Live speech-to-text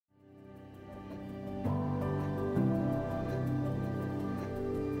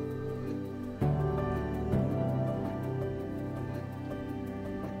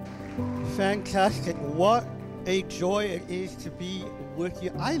Fantastic. What a joy it is to be with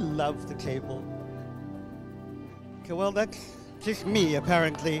you. I love the table. Okay, well, that's just me,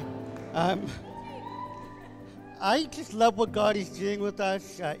 apparently. I just love what God is doing with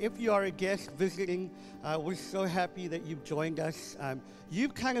us. If you are a guest visiting, we're so happy that you've joined us.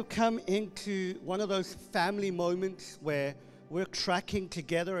 You've kind of come into one of those family moments where we're tracking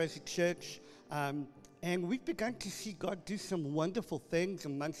together as a church. And we've begun to see God do some wonderful things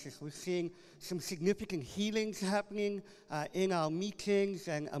amongst us. We're seeing some significant healings happening in our meetings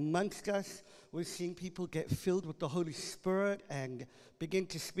and amongst us. We're seeing people get filled with the Holy Spirit and begin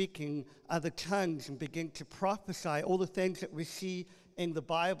to speak in other tongues and begin to prophesy, all the things that we see in the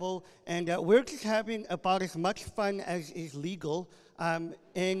Bible. And we're just having about as much fun as is legal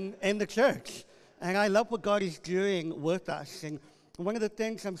in the church. And I love what God is doing with us. And one of the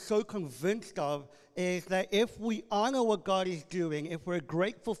things I'm so convinced of is that if we honor what God is doing, if we're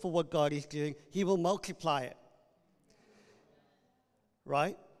grateful for what God is doing, He will multiply it.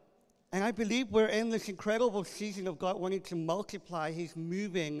 Right? And I believe we're in this incredible season of God wanting to multiply. He's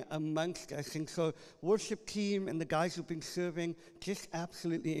moving amongst us. And so worship team and the guys who've been serving, just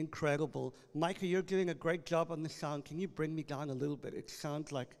absolutely incredible. Micah, you're doing a great job on the sound. Can you bring me down a little bit? It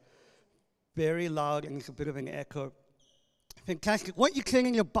sounds like very loud and it's a bit of an echo. Fantastic. What you turn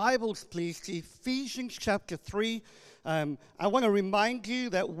in your Bibles, please, to Ephesians chapter 3. I want to remind you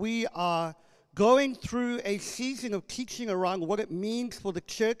that we are going through a season of teaching around what it means for the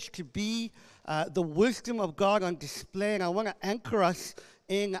church to be the wisdom of God on display. And I want to anchor us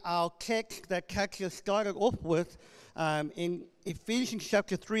in our text that Katya started off with in Ephesians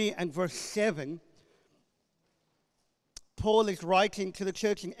chapter 3 and verse 7. Paul is writing to the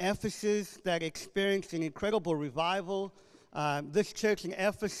church in Ephesus that experienced an incredible revival. This church in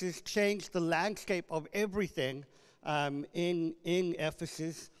Ephesus changed the landscape of everything in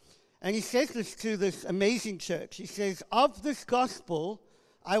Ephesus. And he says this to this amazing church. He says, "Of this gospel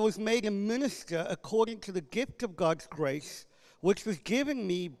I was made a minister according to the gift of God's grace, which was given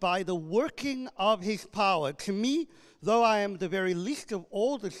me by the working of His power. To me, though I am the very least of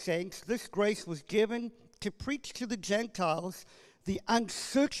all the saints, this grace was given to preach to the Gentiles the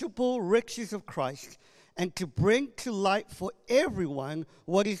unsearchable riches of Christ, and to bring to light for everyone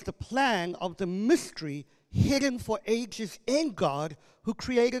what is the plan of the mystery hidden for ages in God who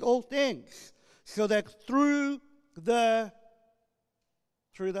created all things, so that through the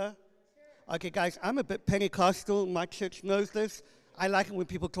okay, guys, I'm a bit Pentecostal. My church knows this. I like it when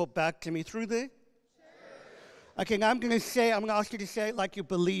people talk back to me. Through the okay, now I'm going to ask you to say it like you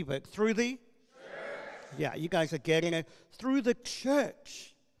believe it. Through the yeah, you guys are getting it. Through the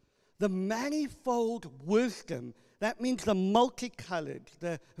church, the manifold wisdom, that means the multicolored,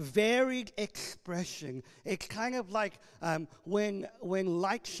 the varied expression. It's kind of like when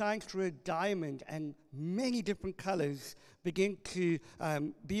light shines through a diamond and many different colors begin to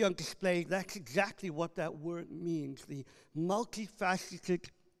be on display. That's exactly what that word means. The multifaceted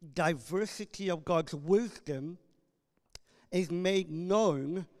diversity of God's wisdom is made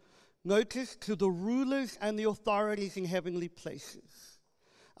known, notice, to the rulers and the authorities in heavenly places.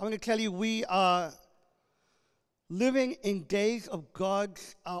 I want to tell you, we are living in days of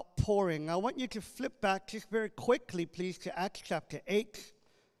God's outpouring. I want you to flip back just very quickly, please, to Acts chapter 8.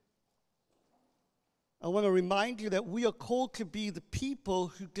 I want to remind you that we are called to be the people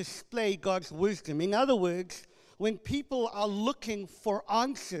who display God's wisdom. In other words, when people are looking for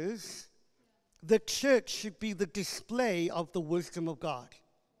answers, the church should be the display of the wisdom of God.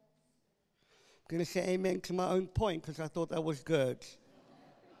 I'm going to say amen to my own point because I thought that was good.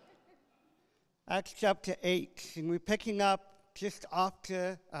 Acts chapter 8, and we're picking up just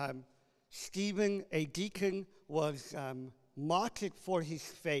after Stephen, a deacon, was martyred for his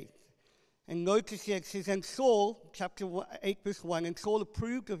faith. And notice here it says, and Saul, chapter 8, verse 1, and Saul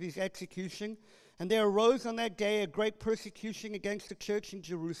approved of his execution, and there arose on that day a great persecution against the church in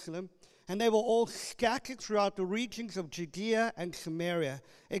Jerusalem, and they were all scattered throughout the regions of Judea and Samaria,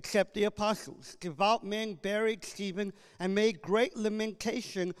 except the apostles. Devout men buried Stephen and made great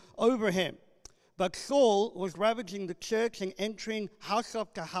lamentation over him. But Saul was ravaging the church and entering house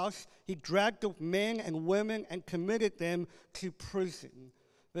after house. He dragged off men and women and committed them to prison.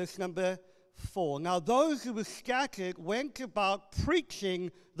 Verse number 4. Now those who were scattered went about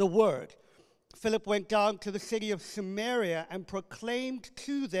preaching the word. Philip went down to the city of Samaria and proclaimed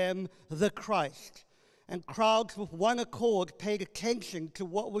to them the Christ. And crowds with one accord paid attention to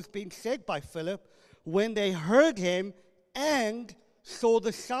what was being said by Philip when they heard him and saw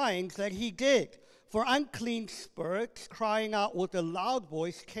the signs that he did. For unclean spirits, crying out with a loud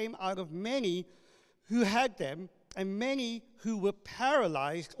voice, came out of many who had them, and many who were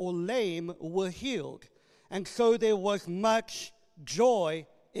paralyzed or lame were healed. And so there was much joy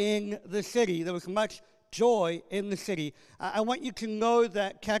in the city. There was much joy in the city. I want you to know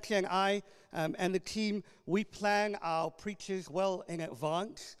that Katya and I and the team, we plan our preachers well in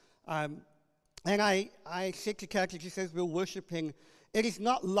advance. And I said to Katya, just as we're worshiping, it is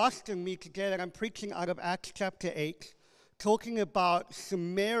not lost on me today that I'm preaching out of Acts chapter 8, talking about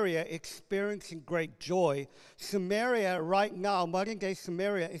Samaria experiencing great joy. Samaria right now, modern-day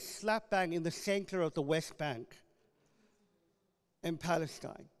Samaria, is slap bang in the center of the West Bank in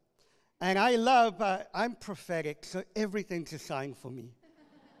Palestine. And I love, I'm prophetic, so everything's a sign for me.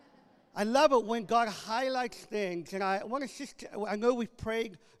 I love it when God highlights things, and I want to just, I know we've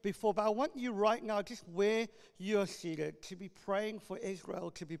prayed before, but I want you right now, just where you're seated, to be praying for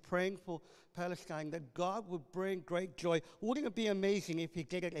Israel, to be praying for Palestine, that God would bring great joy. Wouldn't it be amazing if He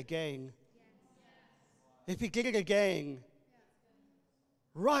did it again? Yes. If He did it again,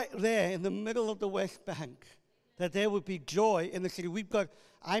 right there in the middle of the West Bank, that there would be joy in the city.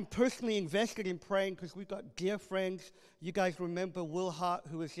 I'm personally invested in praying because we've got dear friends. You guys remember Will Hart,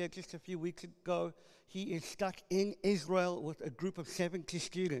 who was here just a few weeks ago. He is stuck in Israel with a group of 70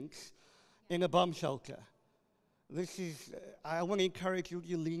 students in a bomb shelter. I want to encourage you,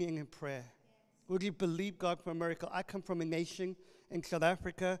 you're leaning in prayer. Would you believe God for a miracle? I come from a nation in South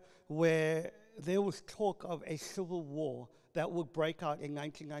Africa where there was talk of a civil war that would break out in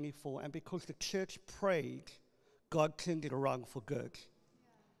 1994. And because the church prayed, God turned it around for good.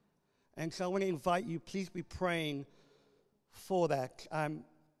 And so I want to invite you, please be praying for that. I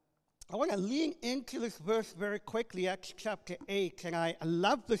want to lean into this verse very quickly, Acts chapter 8, and I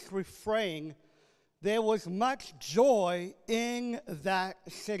love this refrain, there was much joy in that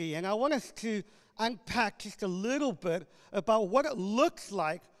city. And I want us to unpack just a little bit about what it looks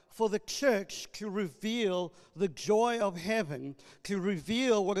like for the church to reveal the joy of heaven, to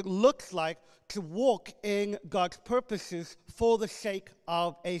reveal what it looks like to walk in God's purposes for the sake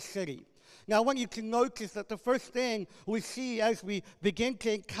of a city. Now, I want you to notice that the first thing we see as we begin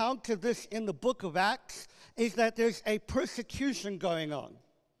to encounter this in the book of Acts is that there's a persecution going on.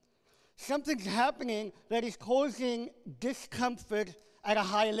 Something's happening that is causing discomfort at a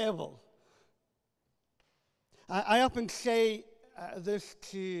high level. I often say this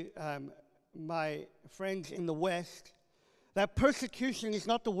to my friends in the West, that persecution is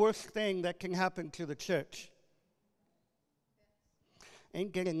not the worst thing that can happen to the church.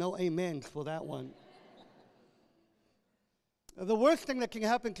 Ain't getting no amens for that one. The worst thing that can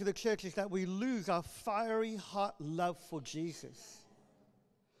happen to the church is that we lose our fiery, hot love for Jesus.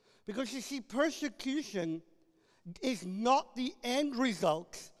 Because you see, persecution is not the end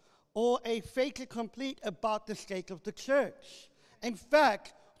result or a fait accompli about the state of the church. In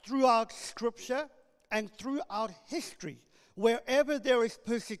fact, throughout Scripture and throughout history, wherever there is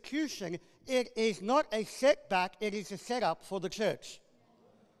persecution, it is not a setback, it is a setup for the church.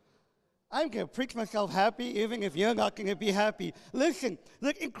 I'm going to preach myself happy even if you're not going to be happy. Listen,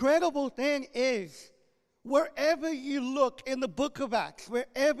 the incredible thing is, wherever you look in the book of Acts,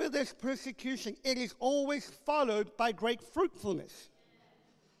 wherever there's persecution, it is always followed by great fruitfulness.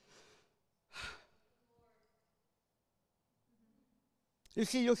 You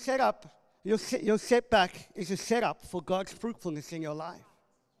see, your setback is a setup for God's fruitfulness in your life.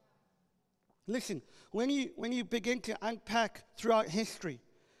 Listen, when you begin to unpack throughout history,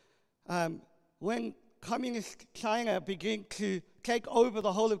 when communist China began to take over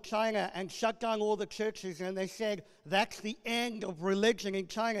the whole of China and shut down all the churches, and they said, that's the end of religion in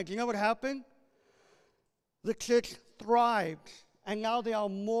China. Do you know what happened? The church thrived, and now there are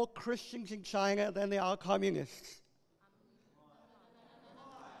more Christians in China than there are communists.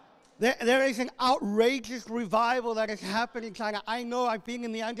 There is an outrageous revival that has happened in China. I know, I've been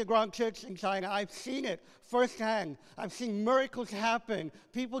in the underground church in China. I've seen it firsthand. I've seen miracles happen,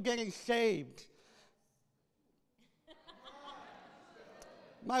 people getting saved.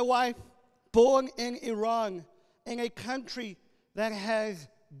 My wife, born in Iran, in a country that has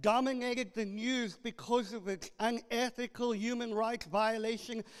dominated the news because of its unethical human rights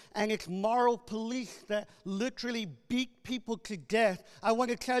violation and its moral police that literally beat people to death. I want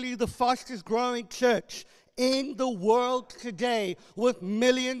to tell you, the fastest growing church in the world today with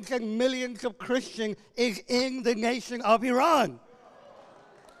millions and millions of Christians is in the nation of Iran.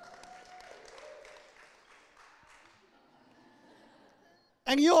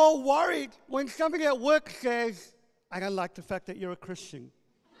 And you're all worried when somebody at work says, I don't like the fact that you're a Christian.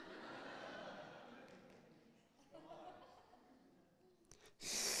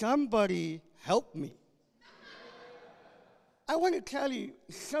 Somebody help me. I want to tell you,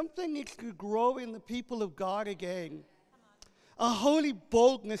 something needs to grow in the people of God again. A holy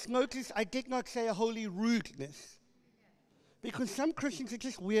boldness. Notice I did not say a holy rudeness. Because some Christians are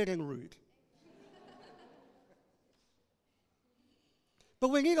just weird and rude. But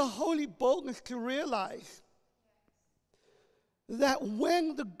we need a holy boldness to realize that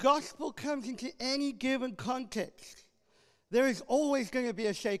when the gospel comes into any given context, there is always going to be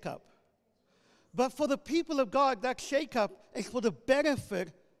a shakeup. But for the people of God, that shakeup is for the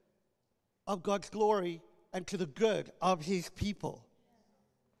benefit of God's glory and to the good of his people.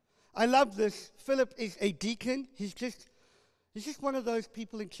 I love this. Philip is a deacon. He's just one of those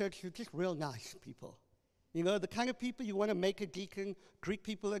people in church who are just real nice people. You know, the kind of people you want to make a deacon, greet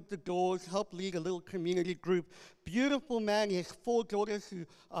people at the doors, help lead a little community group. Beautiful man. He has 4 daughters who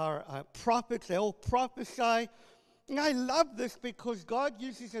are prophets. They all prophesy. And I love this because God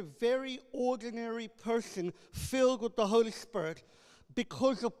uses a very ordinary person filled with the Holy Spirit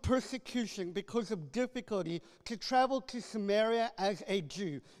because of persecution, because of difficulty, to travel to Samaria as a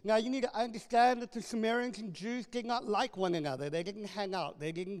Jew. Now, you need to understand that the Samaritans and Jews did not like one another. They didn't hang out.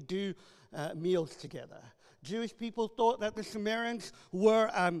 They didn't do meals together. Jewish people thought that the Samaritans were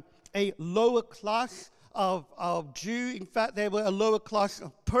a lower class of Jew. In fact, they were a lower class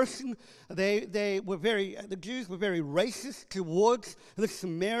of person. The Jews were very racist towards the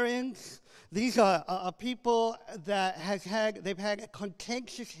Samaritans. These are people that they've had a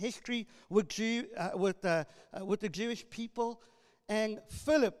contentious history with the Jewish people. And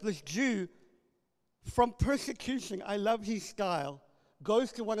Philip, this Jew, from persecution, I love his style,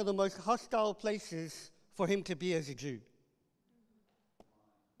 goes to one of the most hostile places for him to be as a Jew.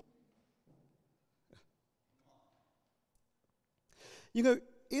 You know,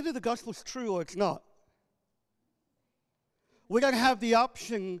 either the gospel's true or it's not. We don't have the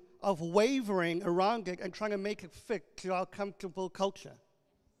option of wavering around it and trying to make it fit to our comfortable culture.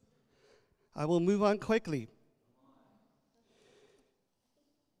 I will move on quickly.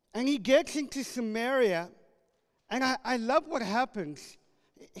 And he gets into Samaria, and I love what happens.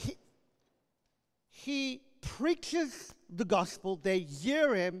 He preaches the gospel, they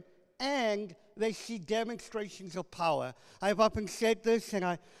hear him, and they see demonstrations of power. I've often said this, and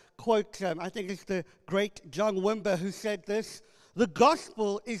I quote, I think it's the great John Wimber who said this: the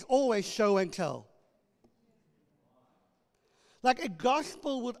gospel is always show and tell. Like a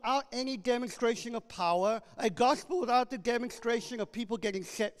gospel without any demonstration of power, a gospel without the demonstration of people getting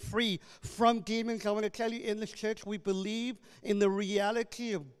set free from demons. I want to tell you, in this church, we believe in the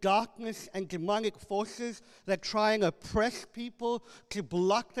reality of darkness and demonic forces that try and oppress people to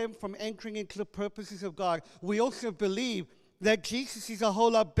block them from entering into the purposes of God. We also believe that Jesus is a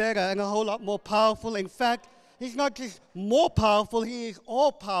whole lot better and a whole lot more powerful. In fact, he's not just more powerful, he is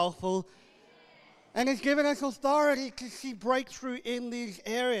all powerful. And has given us authority to see breakthrough in these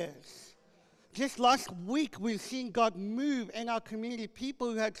areas. Just last week, we've seen God move in our community. People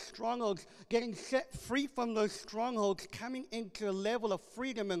who had strongholds getting set free from those strongholds, coming into a level of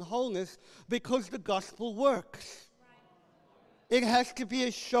freedom and wholeness because the gospel works. It has to be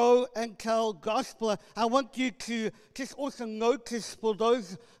a show and tell gospel. I want you to just also notice, for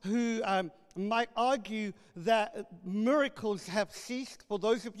those who might argue that miracles have ceased, for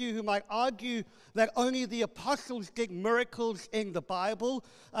those of you who might argue that only the apostles did miracles in the Bible,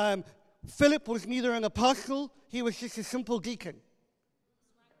 Philip was neither an apostle, he was just a simple deacon.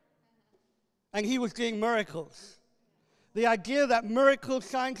 And he was doing miracles. The idea that miracles,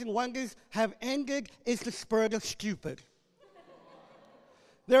 signs, and wonders have ended is the spirit of stupid.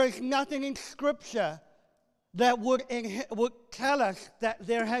 There is nothing in Scripture that would tell us that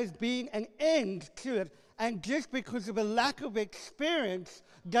there has been an end to it. And just because of a lack of experience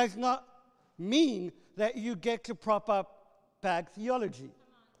does not mean that you get to prop up bad theology.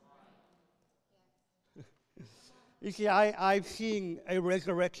 You see, I've seen a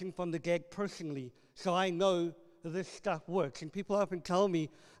resurrection from the dead personally, so I know this stuff works. And people often tell me,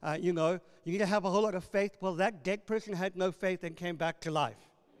 you need to have a whole lot of faith. Well, that dead person had no faith and came back to life.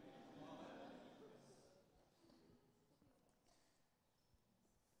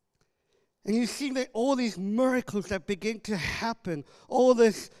 And you see that all these miracles that begin to happen, all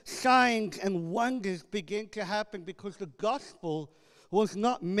these signs and wonders begin to happen because the gospel was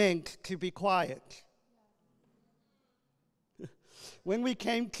not meant to be quiet. When we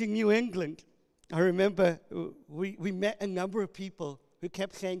came to New England, I remember we met a number of people who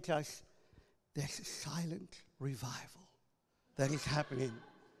kept saying to us, there's a silent revival that is happening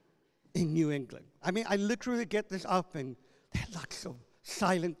in New England. I mean, I literally get this up, and there are lots of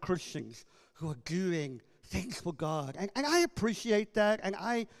silent Christians who are doing things for God. And I appreciate that, and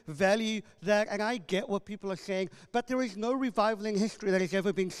I value that, and I get what people are saying, but there is no revival in history that has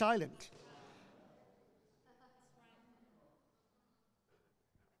ever been silent.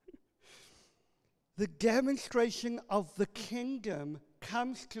 The demonstration of the kingdom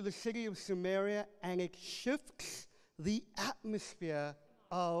comes to the city of Samaria, and it shifts the atmosphere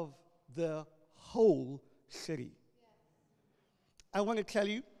of the whole city. I want to tell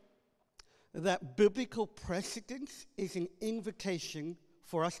you that biblical precedence is an invitation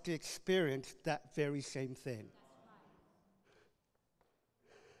for us to experience that very same thing.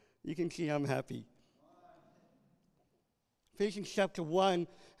 You can see I'm happy. Ephesians chapter 1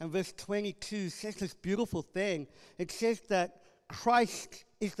 and verse 22 says this beautiful thing. It says that Christ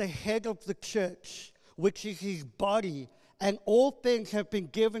is the head of the church, which is his body, and all things have been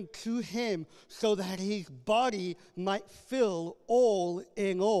given to him so that his body might fill all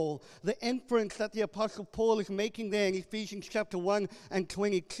in all. The inference that the Apostle Paul is making there in Ephesians chapter 1 and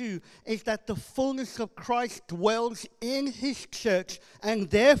 22 is that the fullness of Christ dwells in his church, and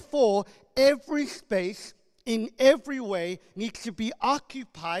therefore every space in every way needs to be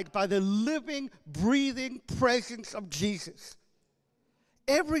occupied by the living, breathing presence of Jesus.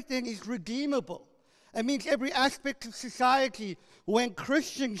 Everything is redeemable. It means every aspect of society, when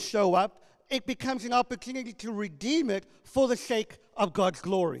Christians show up, it becomes an opportunity to redeem it for the sake of God's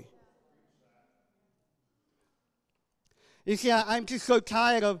glory. You see, I'm just so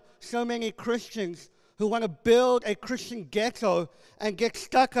tired of so many Christians who want to build a Christian ghetto and get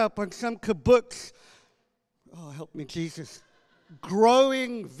stuck up on some kibbutz. Oh, help me, Jesus.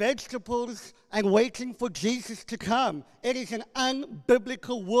 Growing vegetables and waiting for Jesus to come. It is an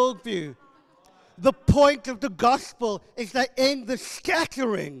unbiblical worldview. The point of the gospel is that in the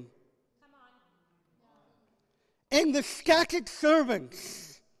scattering, in the scattered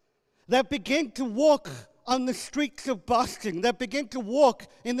servants that begin to walk on the streets of Boston, that begin to walk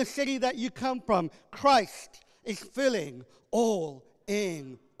in the city that you come from, Christ is filling all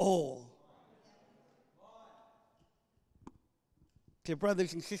in all. Dear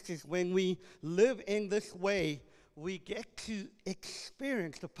brothers and sisters, when we live in this way, we get to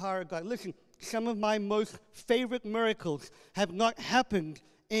experience the power of God. Listen, some of my most favorite miracles have not happened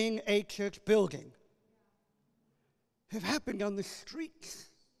in a church building. Have happened on the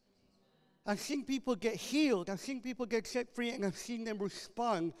streets. I've seen people get healed. I've seen people get set free, and I've seen them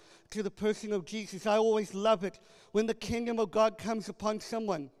respond to the person of Jesus. I always love it when the kingdom of God comes upon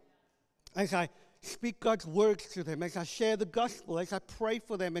someone. As I speak God's words to them, as I share the gospel, as I pray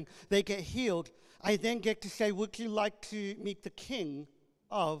for them and they get healed, I then get to say, would you like to meet the king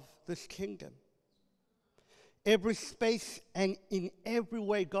of this kingdom? Every space and in every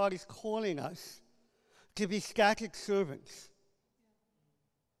way, God is calling us to be scattered servants,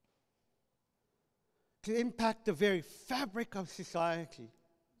 to impact the very fabric of society.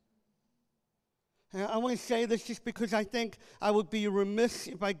 And I want to say this just because I think I would be remiss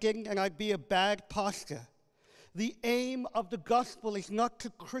if I didn't, and I'd be a bad pastor. The aim of the gospel is not to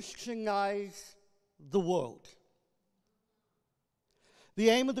Christianize the world. The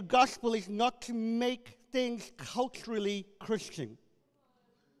aim of the gospel is not to make things culturally Christian.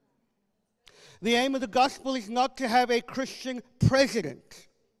 The aim of the gospel is not to have a Christian president.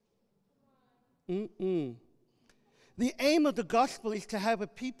 The aim of the gospel is to have a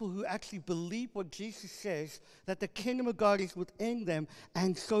people who actually believe what Jesus says, that the kingdom of God is within them,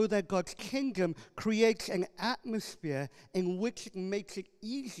 and so that God's kingdom creates an atmosphere in which it makes it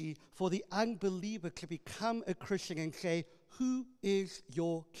easy for the unbeliever to become a Christian and say, who is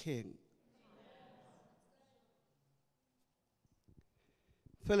your king?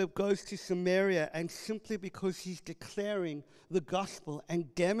 Philip goes to Samaria, and simply because he's declaring the gospel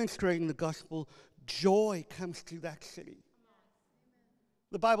and demonstrating the gospel, joy comes to that city.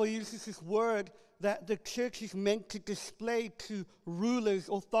 The Bible uses this word that the church is meant to display to rulers,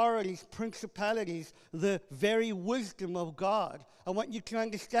 authorities, principalities, the very wisdom of God. I want you to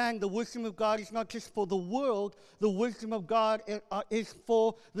understand the wisdom of God is not just for the world. The wisdom of God is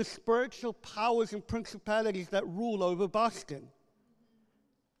for the spiritual powers and principalities that rule over Boston.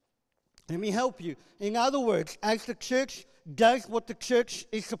 Let me help you. In other words, as the church does what the church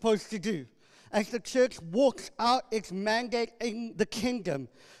is supposed to do, as the church walks out its mandate in the kingdom,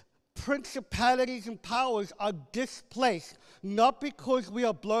 principalities and powers are displaced, not because we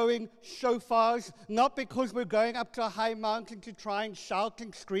are blowing shofars, not because we're going up to a high mountain to try and shout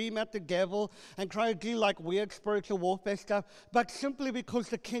and scream at the devil and try to do like weird spiritual warfare stuff, but simply because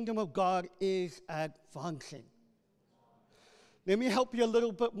the kingdom of God is advancing. Let me help you a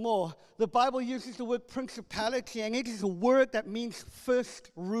little bit more. The Bible uses the word principality, and it is a word that means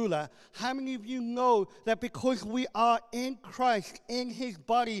first ruler. How many of you know that because we are in Christ, in his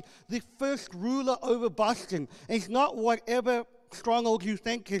body, the first ruler over Boston is not whatever stronghold you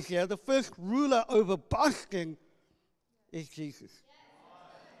think is here. The first ruler over Boston is Jesus.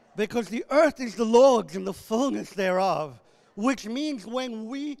 Because the earth is the Lord's and the fullness thereof. Which means when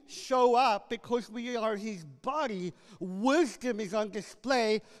we show up, because we are his body, wisdom is on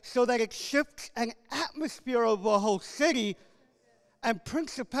display so that it shifts an atmosphere of a whole city, and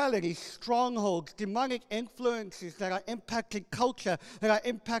principalities, strongholds, demonic influences that are impacting culture, that are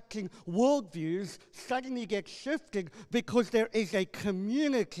impacting worldviews, suddenly get shifted because there is a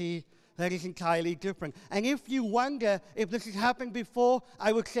community that is entirely different. And if you wonder if this has happened before,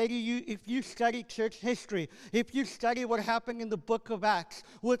 I would say to you, if you study church history, if you study what happened in the book of Acts,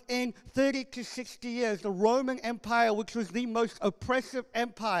 within 30 to 60 years, the Roman Empire, which was the most oppressive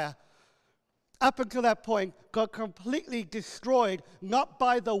empire, up until that point, got completely destroyed, not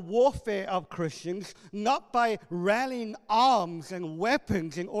by the warfare of Christians, not by rallying arms and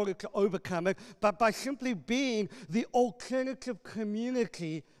weapons in order to overcome it, but by simply being the alternative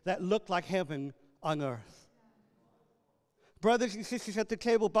community that looked like heaven on earth. Brothers and sisters at the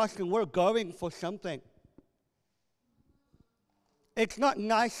table, Boston, we're going for something. It's not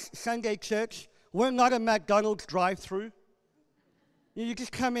nice Sunday church. We're not a McDonald's drive-through. You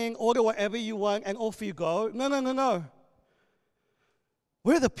just come in, order whatever you want, and off you go. No.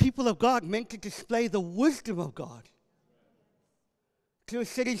 We're the people of God meant to display the wisdom of God to a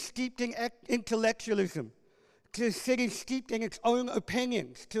city steeped in intellectualism, to a city steeped in its own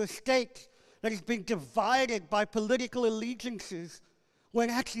opinions, to a state that has been divided by political allegiances, when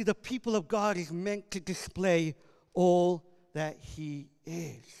actually the people of God is meant to display all that he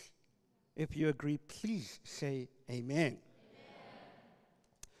is. If you agree, please say amen.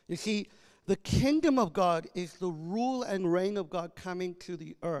 You see, the kingdom of God is the rule and reign of God coming to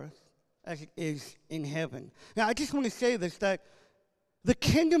the earth as it is in heaven. Now, I just want to say this, that the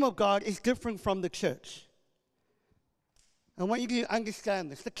kingdom of God is different from the church. I want you to understand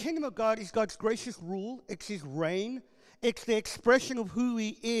this. The kingdom of God is God's gracious rule. It's his reign. It's the expression of who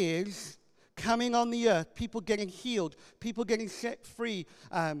he is coming on the earth. People getting healed. People getting set free.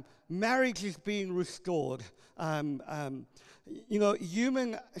 Marriages being restored.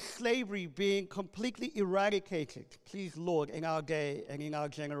 Human slavery being completely eradicated. Please, Lord, in our day and in our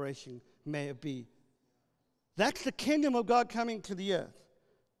generation, may it be. That's the kingdom of God coming to the earth.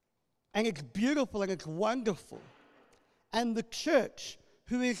 And it's beautiful and it's wonderful. And the church,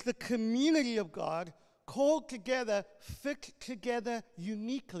 who is the community of God, called together, fit together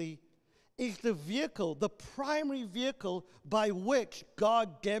uniquely, is the vehicle, the primary vehicle by which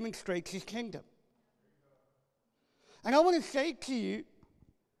God demonstrates his kingdom. And I want to say to you,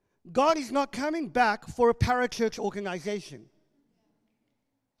 God is not coming back for a parachurch organization.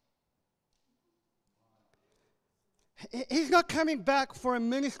 He's not coming back for a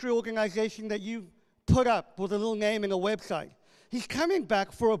ministry organization that you put up with a little name and a website. He's coming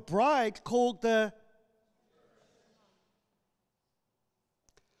back for a bride called the...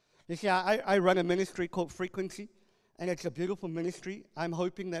 You see, I run a ministry called Frequency, and it's a beautiful ministry. I'm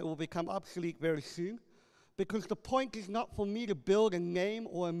hoping that it will become obsolete very soon. Because the point is not for me to build a name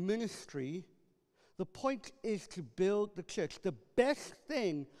or a ministry. The point is to build the church. The best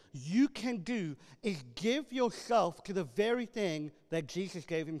thing you can do is give yourself to the very thing that Jesus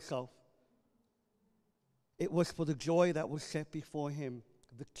gave himself. It was for the joy that was set before him,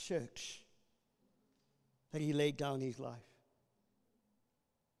 the church, that he laid down his life.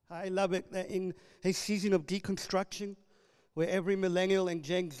 I love it that in his season of deconstruction, where every millennial and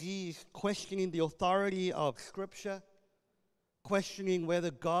Gen Z is questioning the authority of Scripture, questioning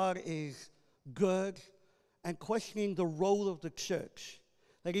whether God is good, and questioning the role of the church.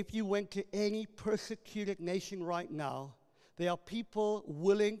 That if you went to any persecuted nation right now, there are people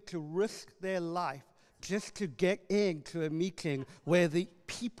willing to risk their life just to get into a meeting where the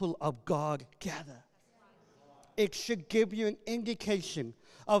people of God gather. It should give you an indication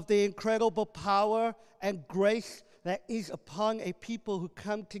of the incredible power and grace that is upon a people who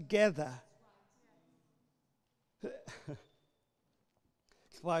come together. That's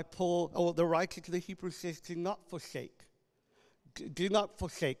why Paul, or the writer to the Hebrews says, do not forsake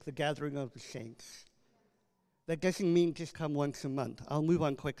the gathering of the saints. That doesn't mean just come once a month. I'll move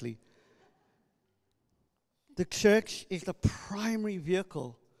on quickly. The church is the primary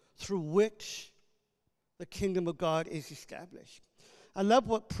vehicle through which the kingdom of God is established. I love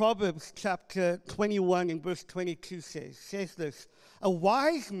what Proverbs chapter 21 and verse 22 says. It says this: a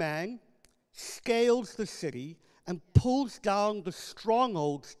wise man scales the city and pulls down the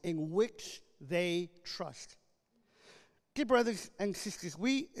strongholds in which they trust. Dear brothers and sisters,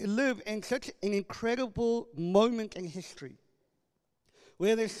 we live in such an incredible moment in history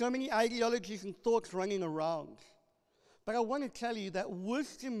where there's so many ideologies and thoughts running around. But I want to tell you that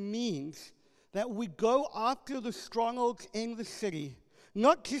wisdom means that we go after the strongholds in the city,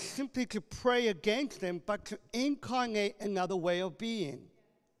 not just simply to pray against them, but to incarnate another way of being.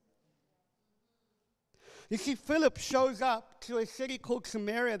 You see, Philip shows up to a city called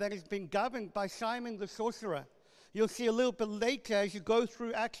Samaria that has been governed by Simon the sorcerer. You'll see a little bit later as you go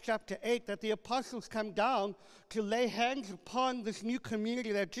through Acts chapter 8 that the apostles come down to lay hands upon this new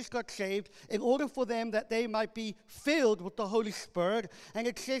community that just got saved in order for them that they might be filled with the Holy Spirit. And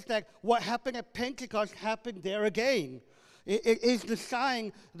it says that what happened at Pentecost happened there again. It is the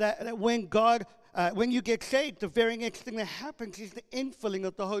sign that when you get saved, the very next thing that happens is the infilling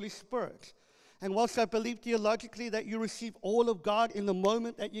of the Holy Spirit. And whilst I believe theologically that you receive all of God in the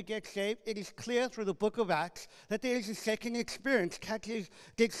moment that you get saved, it is clear through the book of Acts that there is a second experience. Kathy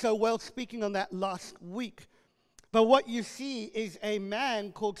did so well speaking on that last week. But what you see is a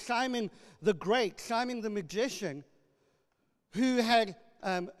man called Simon the Great, Simon the magician, who had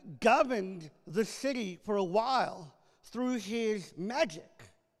governed the city for a while through his magic.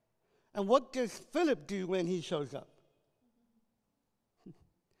 And what does Philip do when he shows up?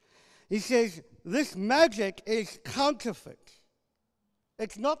 He says, this magic is counterfeit.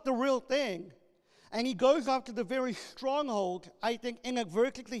 It's not the real thing. And he goes after the very stronghold. I think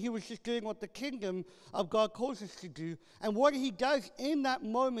inadvertently he was just doing what the kingdom of God calls us to do. And what he does in that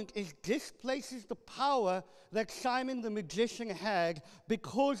moment is displaces the power that Simon the magician had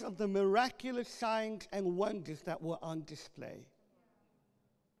because of the miraculous signs and wonders that were on display.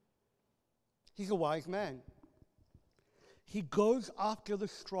 He's a wise man. He goes after the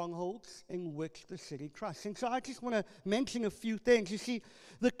strongholds in which the city trusts. And so I just want to mention a few things. You see,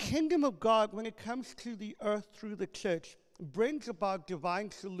 the kingdom of God, when it comes to the earth through the church, brings about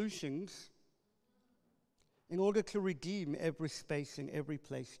divine solutions in order to redeem every space and every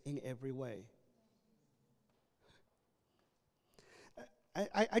place in every way.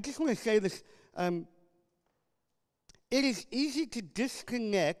 I just want to say this. It is easy to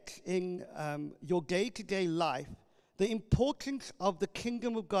disconnect in your day-to-day life the importance of the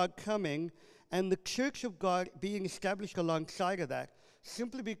kingdom of God coming and the church of God being established alongside of that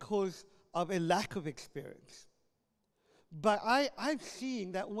simply because of a lack of experience. But I've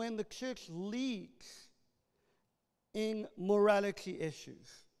seen that when the church leads in morality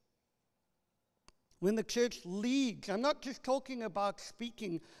issues, when the church leads, I'm not just talking about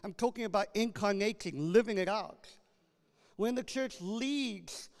speaking, I'm talking about incarnating, living it out. When the church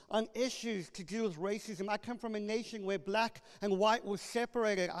leads on issues to do with racism. I come from a nation where black and white was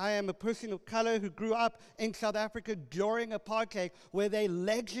separated. I am a person of color who grew up in South Africa during apartheid, where they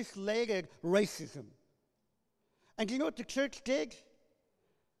legislated racism. And do you know what the church did?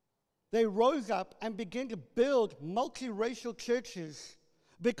 They rose up and began to build multiracial churches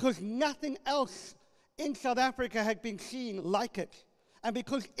because nothing else in South Africa had been seen like it. And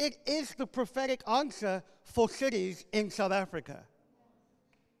because it is the prophetic answer for cities in South Africa.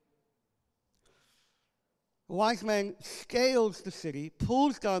 A wise man scales the city,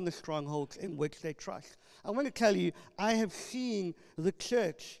 pulls down the strongholds in which they trust. I want to tell you, I have seen the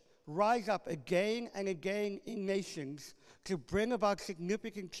church rise up again and again in nations to bring about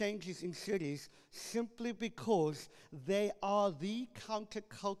significant changes in cities simply because they are the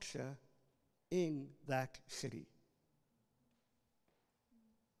counterculture in that city.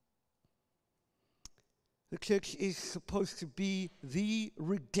 The church is supposed to be the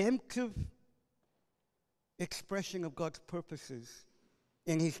redemptive expression of God's purposes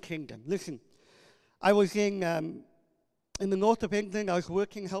in his kingdom. Listen, I was in the north of England. I was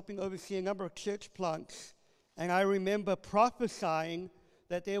helping oversee a number of church plants, and I remember prophesying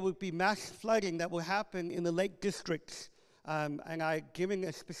that there would be mass flooding that will happen in the Lake Districts, and I giving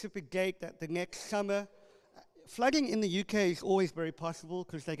a specific date that the next summer. Flooding in the UK is always very possible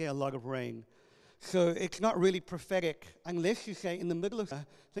because they get a lot of rain. So it's not really prophetic unless you say in the middle of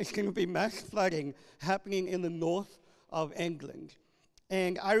there's going to be mass flooding happening in the north of England.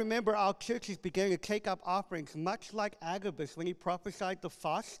 And I remember our churches began to take up offerings, much like Agabus when he prophesied the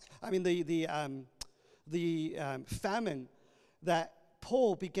famine, that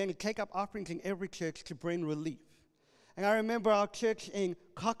Paul began to take up offerings in every church to bring relief. And I remember our church in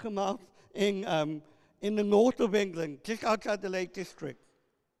Cockermouth in the north of England, just outside the Lake District.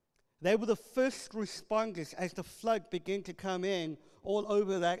 They were the first responders as the flood began to come in all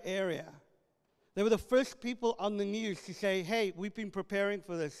over that area. They were the first people on the news to say, hey, we've been preparing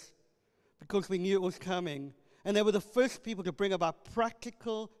for this because we knew it was coming. And they were the first people to bring about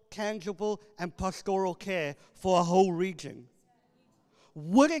practical, tangible, and pastoral care for a whole region.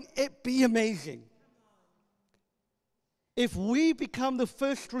 Wouldn't it be amazing if we become the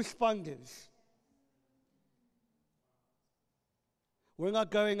first responders? We're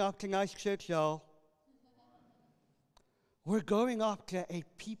not going after nice church, y'all. We're going after a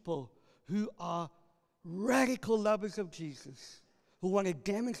people who are radical lovers of Jesus, who want to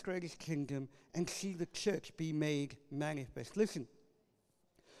demonstrate his kingdom and see the church be made manifest. Listen,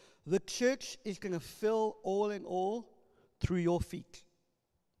 the church is going to fill all in all through your feet.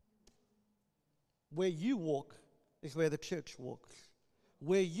 Where you walk is where the church walks.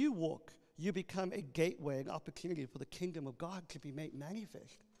 Where you walk, you become a gateway, an opportunity for the kingdom of God to be made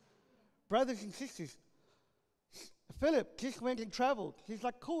manifest. Brothers and sisters, Philip just went and traveled. He's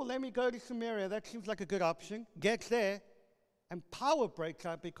like, cool, let me go to Samaria. That seems like a good option. Gets there, and power breaks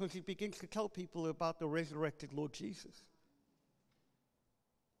out because he begins to tell people about the resurrected Lord Jesus.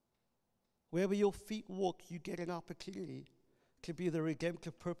 Wherever your feet walk, you get an opportunity to be the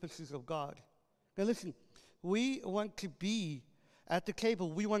redemptive purposes of God. Now listen, we want to be at the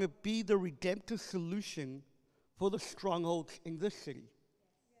table. We want to be the redemptive solution for the strongholds in this city.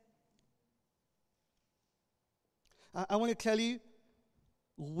 I want to tell you,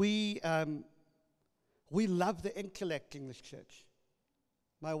 we love the intellect in this church.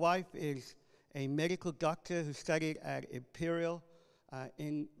 My wife is a medical doctor who studied at Imperial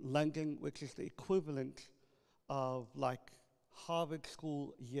in London, which is the equivalent of like Harvard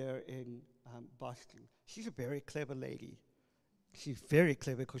School year in Boston. She's a very clever lady. She's very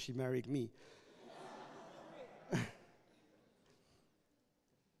clever because she married me.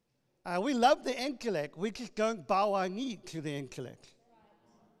 We love the intellect. We just don't bow our knee to the intellect.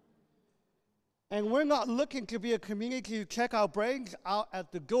 And we're not looking to be a community who check our brains out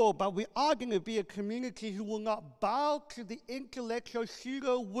at the door, but we are going to be a community who will not bow to the intellectual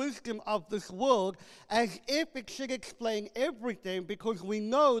pseudo-wisdom of this world as if it should explain everything, because we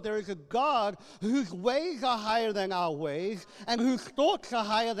know there is a God whose ways are higher than our ways and whose thoughts are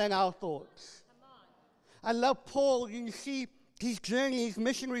higher than our thoughts. I love Paul. You see his journey, his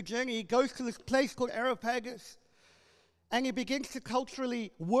missionary journey. He goes to this place called Areopagus. And he begins to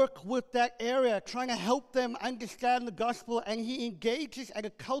culturally work with that area, trying to help them understand the gospel. And he engages at a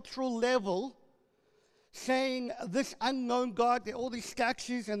cultural level, saying this unknown God, there are all these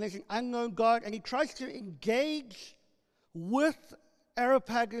statues, and there's an unknown God. And he tries to engage with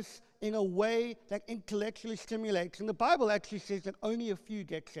Areopagus in a way that intellectually stimulates. And the Bible actually says that only a few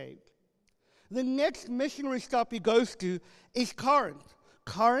get saved. The next missionary stop he goes to is Corinth.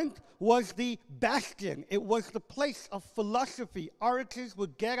 Corinth was the bastion. It was the place of philosophy. Orators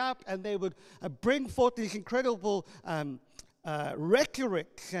would get up and they would bring forth these incredible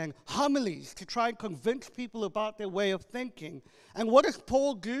rhetorics and homilies to try and convince people about their way of thinking. And what does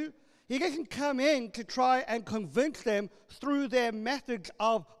Paul do? He doesn't come in to try and convince them through their methods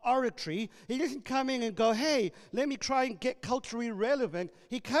of oratory. He doesn't come in and go, hey, let me try and get culturally relevant.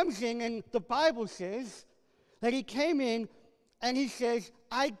 He comes in, and the Bible says that he came in and he says,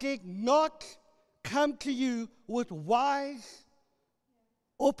 I did not come to you with wise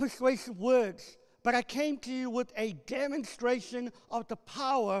or persuasive words, but I came to you with a demonstration of the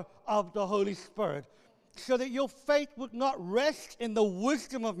power of the Holy Spirit, so that your faith would not rest in the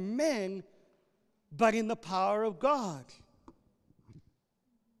wisdom of men, but in the power of God.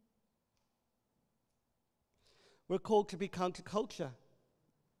 We're called to be counterculture.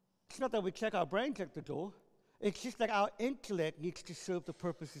 It's not that we check our brains at the door. It's just that our intellect needs to serve the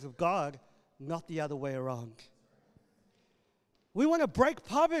purposes of God, not the other way around. We want to break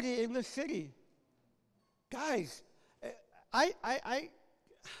poverty in the city. Guys,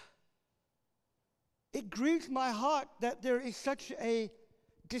 it grieves my heart that there is such a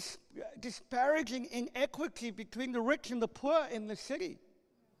disparaging inequity between the rich and the poor in the city.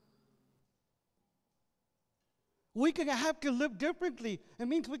 We're going to have to live differently. It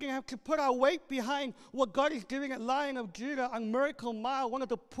means we're going to have to put our weight behind what God is doing at Lion of Judah on Miracle Mile, one of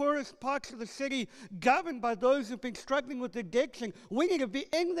the poorest parts of the city, governed by those who've been struggling with addiction. We need to be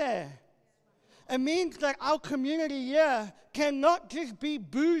in there. It means that our community here cannot just be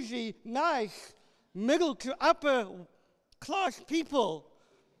bougie, nice, middle to upper class people.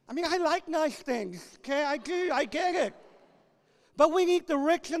 I mean, I like nice things, okay? I do, I get it. But we need the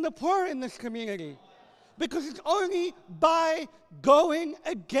rich and the poor in this community. Because it's only by going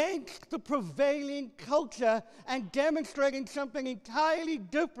against the prevailing culture and demonstrating something entirely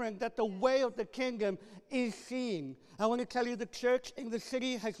different that the way of the kingdom is seen. I want to tell you, the church in the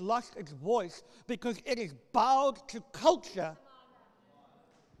city has lost its voice because it is bowed to culture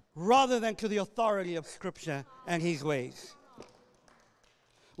rather than to the authority of Scripture and His ways.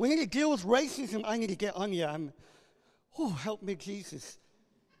 We need to deal with racism. I need to get on here. Help me, Jesus.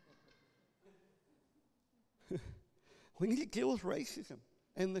 We need to deal with racism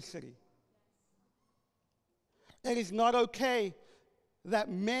in the city. It is not okay that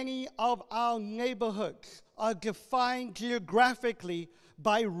many of our neighborhoods are defined geographically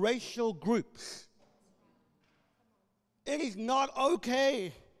by racial groups. It is not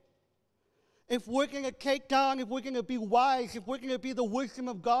okay. If we're going to take down, if we're going to be wise, if we're going to be the wisdom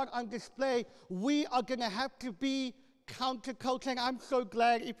of God on display, we are going to have to be counterculture. And I'm so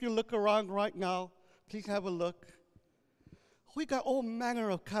glad if you look around right now, please have a look. We got all manner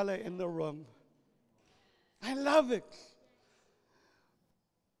of color in the room. I love it.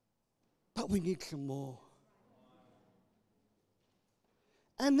 But we need some more.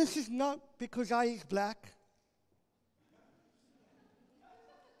 And this is not because I is black.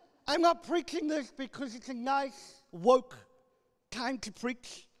 I'm not preaching this because it's a nice, woke time to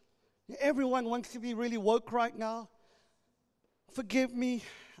preach. Everyone wants to be really woke right now. Forgive me.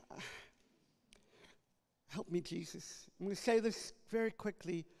 Help me, Jesus. I'm going to say this very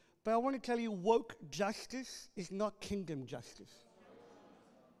quickly, but I want to tell you, woke justice is not kingdom justice.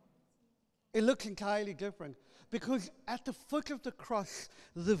 It looks entirely different. Because at the foot of the cross,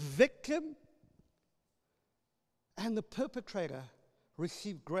 the victim and the perpetrator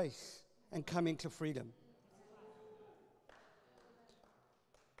receive grace and come into freedom.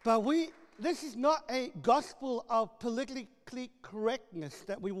 But this is not a gospel of politically correctness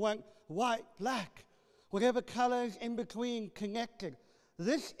that we want white, black, whatever colors in between connected.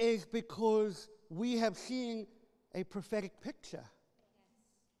 This is because we have seen a prophetic picture.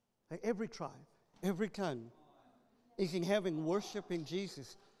 Like every tribe, every tongue is in heaven worshiping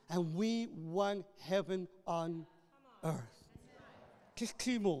Jesus. And we want heaven on earth. Just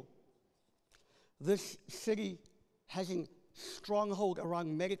two more. This city has a stronghold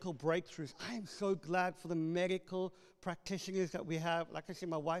around medical breakthroughs. I am so glad for the medical practitioners that we have. Like I said,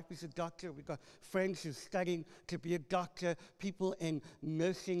 my wife is a doctor. We've got friends who are studying to be a doctor, people in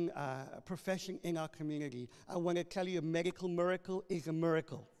nursing profession in our community. I want to tell you, a medical miracle is a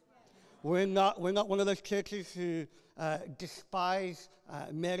miracle. We're not one of those churches who despise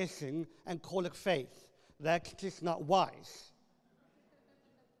medicine and call it faith. That's just not wise.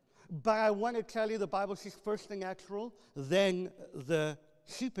 But I want to tell you, the Bible says first the natural, then the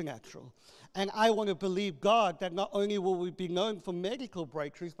supernatural. And I want to believe God that not only will we be known for medical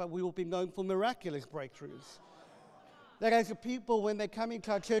breakthroughs, but we will be known for miraculous breakthroughs. That as a people, when they come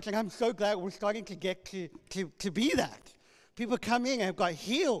into our church, and I'm so glad we're starting to get to be that. People come in and have got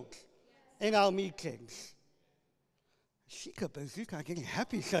healed in our meetings. Shika bazooka, I'm getting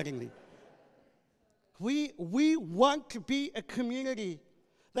happy suddenly. We want to be a community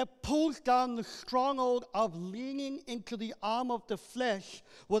that pulls down the stronghold of leaning into the arm of the flesh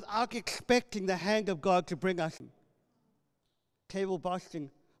without expecting the hand of God to bring us. Cable Boston,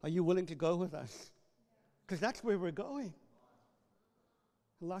 are you willing to go with us? Because that's where we're going.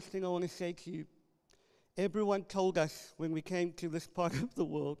 The last thing I want to say to you, everyone told us when we came to this part of the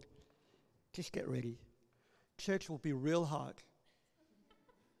world, just get ready. Church will be real hard.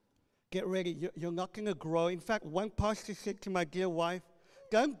 Get ready. You're not going to grow. In fact, one pastor said to my dear wife,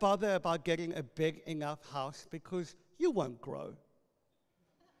 don't bother about getting a big enough house because you won't grow.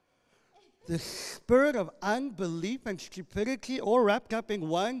 The spirit of unbelief and stupidity all wrapped up in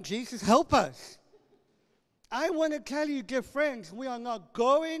one. Jesus, help us. I want to tell you, dear friends, we are not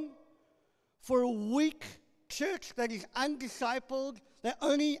going for a weak church that is undiscipled, that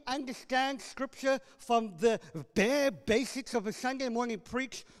only understands Scripture from the bare basics of a Sunday morning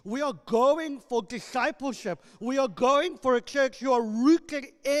preach. We are going for discipleship. We are going for a church who are rooted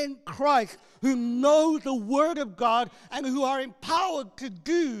in Christ, who know the Word of God, and who are empowered to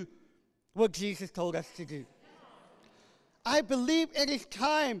do what Jesus told us to do. I believe it is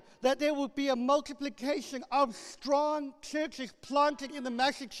time that there will be a multiplication of strong churches planted in the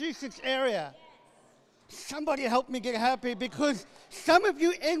Massachusetts area. Somebody help me get happy, because some of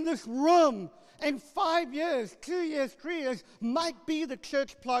you in this room in 5 years, 2 years, 3 years might be the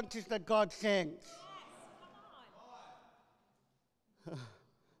church planters that God sends.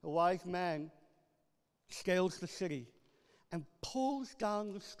 A wise man scales the city and pulls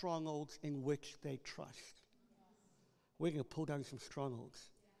down the strongholds in which they trust. We're going to pull down some strongholds.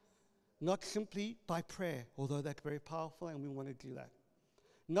 Not simply by prayer, although that's very powerful and we want to do that.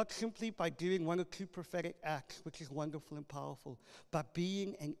 Not simply by doing one or two prophetic acts, which is wonderful and powerful, but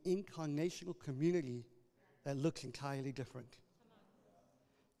being an incarnational community that looks entirely different.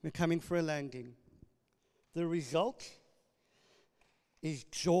 We're coming for a landing. The result is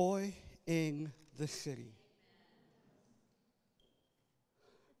joy in the city.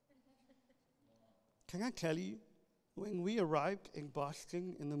 Can I tell you, when we arrived in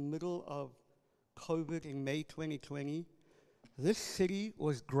Boston in the middle of COVID in May 2020, this city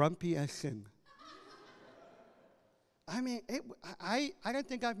was grumpy as sin. I mean, I don't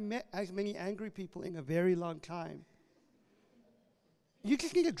think I've met as many angry people in a very long time. You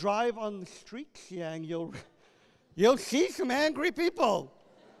just need to drive on the streets here and you'll see some angry people.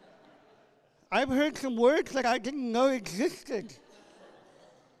 I've heard some words that I didn't know existed.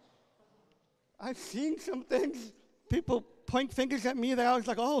 I've seen some things, people point fingers at me that I was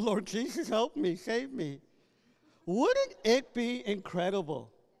like, oh, Lord Jesus, help me, save me. Wouldn't it be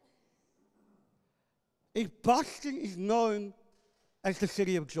incredible if Boston is known as the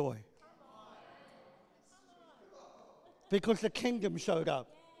city of joy? Because the kingdom showed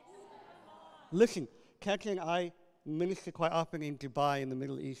up. Listen, Kathy and I minister quite often in Dubai in the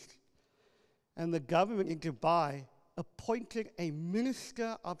Middle East. And the government in Dubai appointed a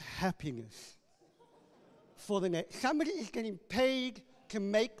minister of happiness for the next. Somebody is getting paid to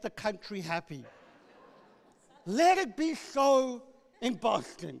make the country happy. Let it be so in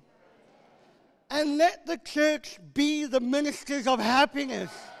Boston. And let the church be the ministers of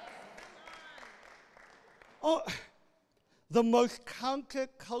happiness. Oh, the most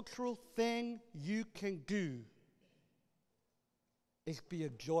countercultural thing you can do is be a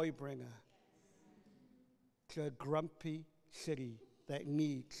joy bringer to a grumpy city that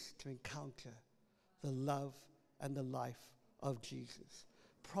needs to encounter the love and the life of Jesus.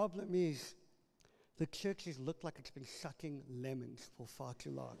 Problem is, the churches look like it's been sucking lemons for far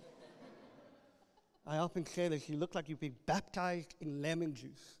too long. I often say this, you look like you've been baptized in lemon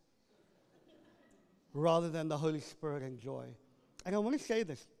juice rather than the Holy Spirit and joy. And I want to say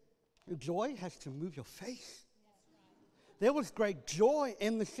this, joy has to move your face. There was great joy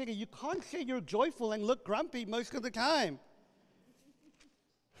in the city. You can't say you're joyful and look grumpy most of the time.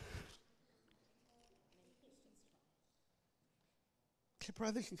 So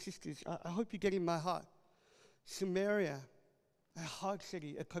brothers and sisters, I hope you get in my heart. Samaria, a hard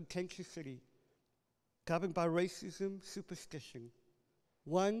city, a contentious city, governed by racism, superstition.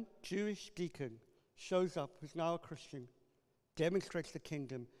 One Jewish deacon shows up, who's now a Christian, demonstrates the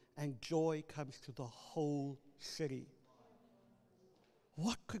kingdom, and joy comes to the whole city.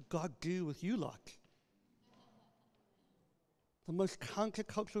 What could God do with you lot? The most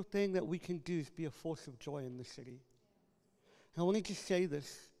countercultural thing that we can do is be a force of joy in the city. I want to just say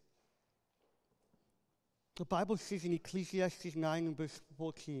this. The Bible says in Ecclesiastes 9 and verse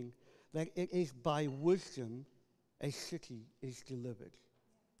 14 that it is by wisdom a city is delivered.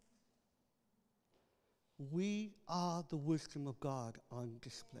 We are the wisdom of God on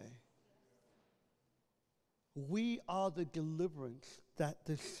display. We are the deliverance that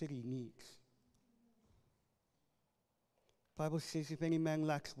this city needs. The Bible says, if any man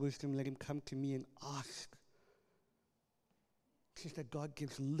lacks wisdom, let him come to me and ask. It says that God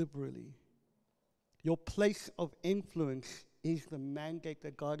gives liberally. Your place of influence is the mandate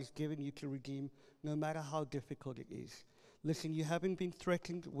that God has given you to redeem, no matter how difficult it is. Listen, you haven't been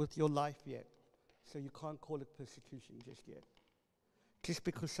threatened with your life yet, so you can't call it persecution just yet. Just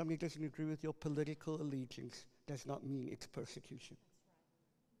because somebody doesn't agree with your political allegiance does not mean it's persecution.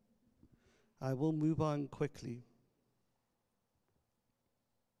 I will move on quickly.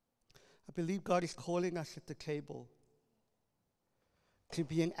 I believe God is calling us at the table to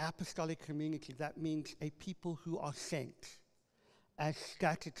be an apostolic community. That means a people who are sent as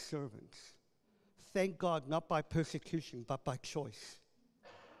scattered servants. Thank God, not by persecution, but by choice.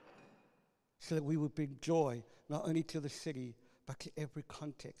 So that we would bring joy not only to the city, but to every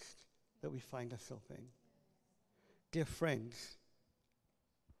context that we find ourselves in. Dear friends,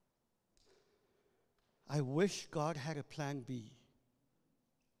 I wish God had a plan B.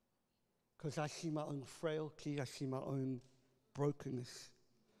 Because I see my own frailty, I see my own brokenness.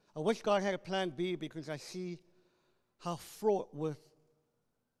 I wish God had a plan B because I see how fraught with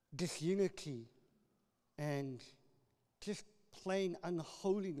disunity and just plain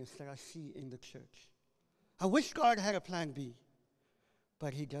unholiness that I see in the church. I wish God had a plan B,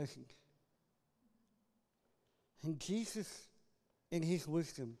 but he doesn't. And Jesus, in his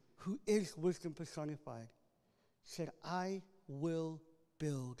wisdom, who is wisdom personified, said, I will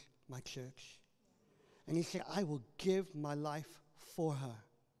build my church. And he said, I will give my life for her.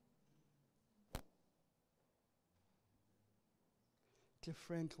 Dear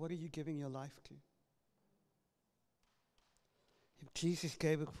friends, what are you giving your life to? If Jesus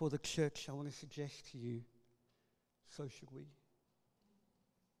gave it for the church, I want to suggest to you, so should we.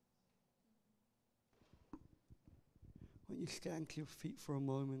 Why don't you stand to your feet for a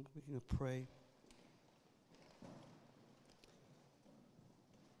moment? We're going to pray.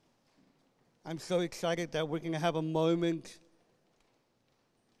 I'm so excited that we're going to have a moment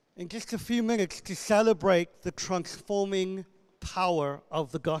in just a few minutes to celebrate the transforming power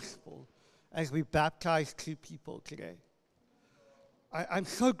of the gospel as we baptize 2 people today. I'm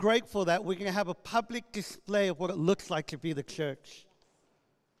so grateful that we're going to have a public display of what it looks like to be the church.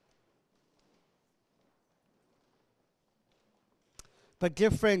 But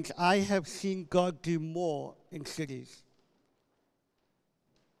dear friends, I have seen God do more in cities.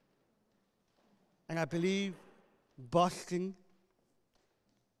 And I believe Boston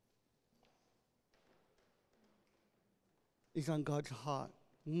is on God's heart,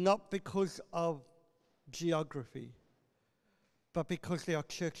 not because of geography, but because there are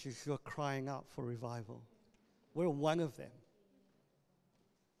churches who are crying out for revival. We're one of them.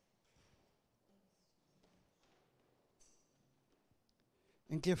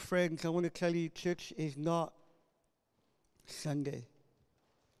 And dear friends, I want to tell you, church is not Sunday.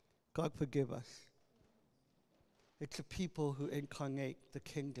 God forgive us. It's a people who incarnate the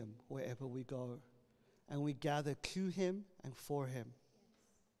kingdom wherever we go. And we gather to him and for him.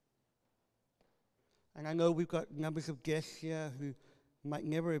 And I know we've got numbers of guests here who might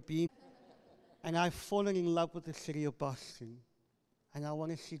never have been. And I've fallen in love with the city of Boston. And I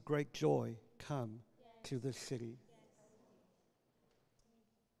want to see great joy come to this city.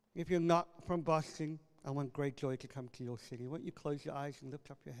 If you're not from Boston, I want great joy to come to your city. Why don't you close your eyes and lift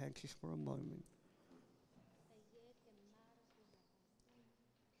up your hands just for a moment.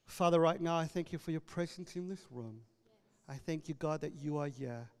 Father, right now, I thank you for your presence in this room. I thank you, God, that you are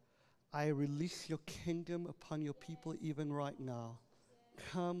here. I release your kingdom upon your people even right now.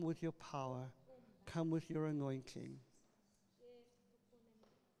 Come with your power. Come with your anointing.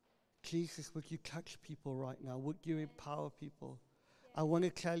 Jesus, would you touch people right now? Would you empower people? I want to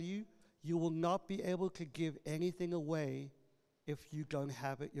tell you, you will not be able to give anything away if you don't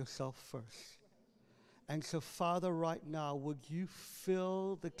have it yourself first. And so, Father, right now, would you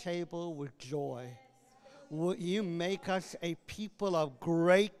fill the table with joy? Would you make us a people of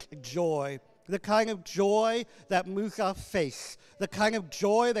great joy? The kind of joy that moves our face. The kind of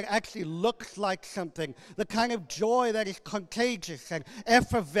joy that actually looks like something. The kind of joy that is contagious and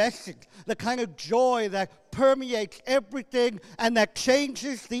effervescent. The kind of joy that permeates everything and that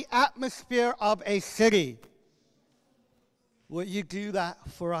changes the atmosphere of a city. Would you do that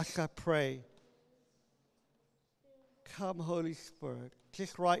for us, I pray? Come, Holy Spirit.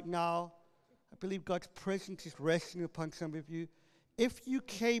 Just right now, I believe God's presence is resting upon some of you. If you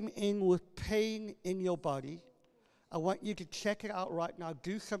came in with pain in your body, I want you to check it out right now.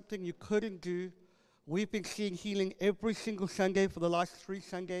 Do something you couldn't do. We've been seeing healing every single Sunday for the last 3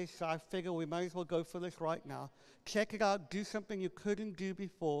 Sundays, so I figure we might as well go for this right now. Check it out. Do something you couldn't do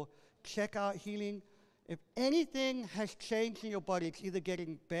before. Check out healing. If anything has changed in your body, it's either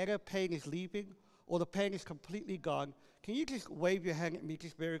getting better, pain is leaving, or the pain is completely gone. Can you just wave your hand at me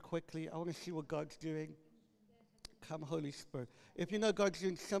just very quickly? I want to see what God's doing. Come, Holy Spirit. If you know God's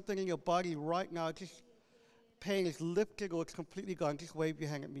doing something in your body right now, just pain is lifted or it's completely gone, just wave your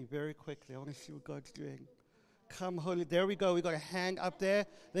hand at me very quickly. I want to see what God's doing. Come, Holy. There we go. We got a hand up there.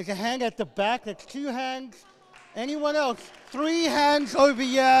 There's a hand at the back. That's 2 hands. Anyone else? 3 hands over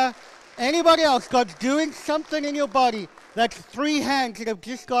here. Anybody else? God's doing something in your body. That's 3 hands that have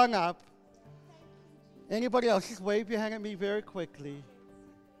just gone up. Anybody else? Just wave your hand at me very quickly.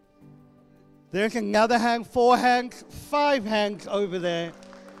 There's another hand, 4 hands, 5 hands over there.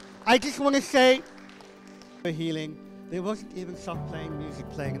 I just want to say, for healing, there wasn't even soft playing music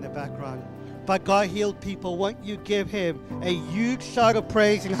playing in the background. But God healed people. Won't you give him a huge shout of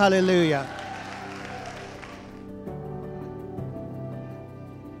praise and hallelujah?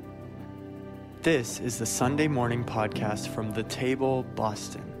 This is the Sunday morning podcast from The Table,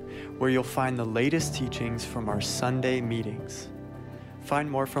 Boston, where you'll find the latest teachings from our Sunday meetings. Find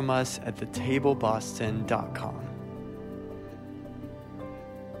more from us at thetableboston.com.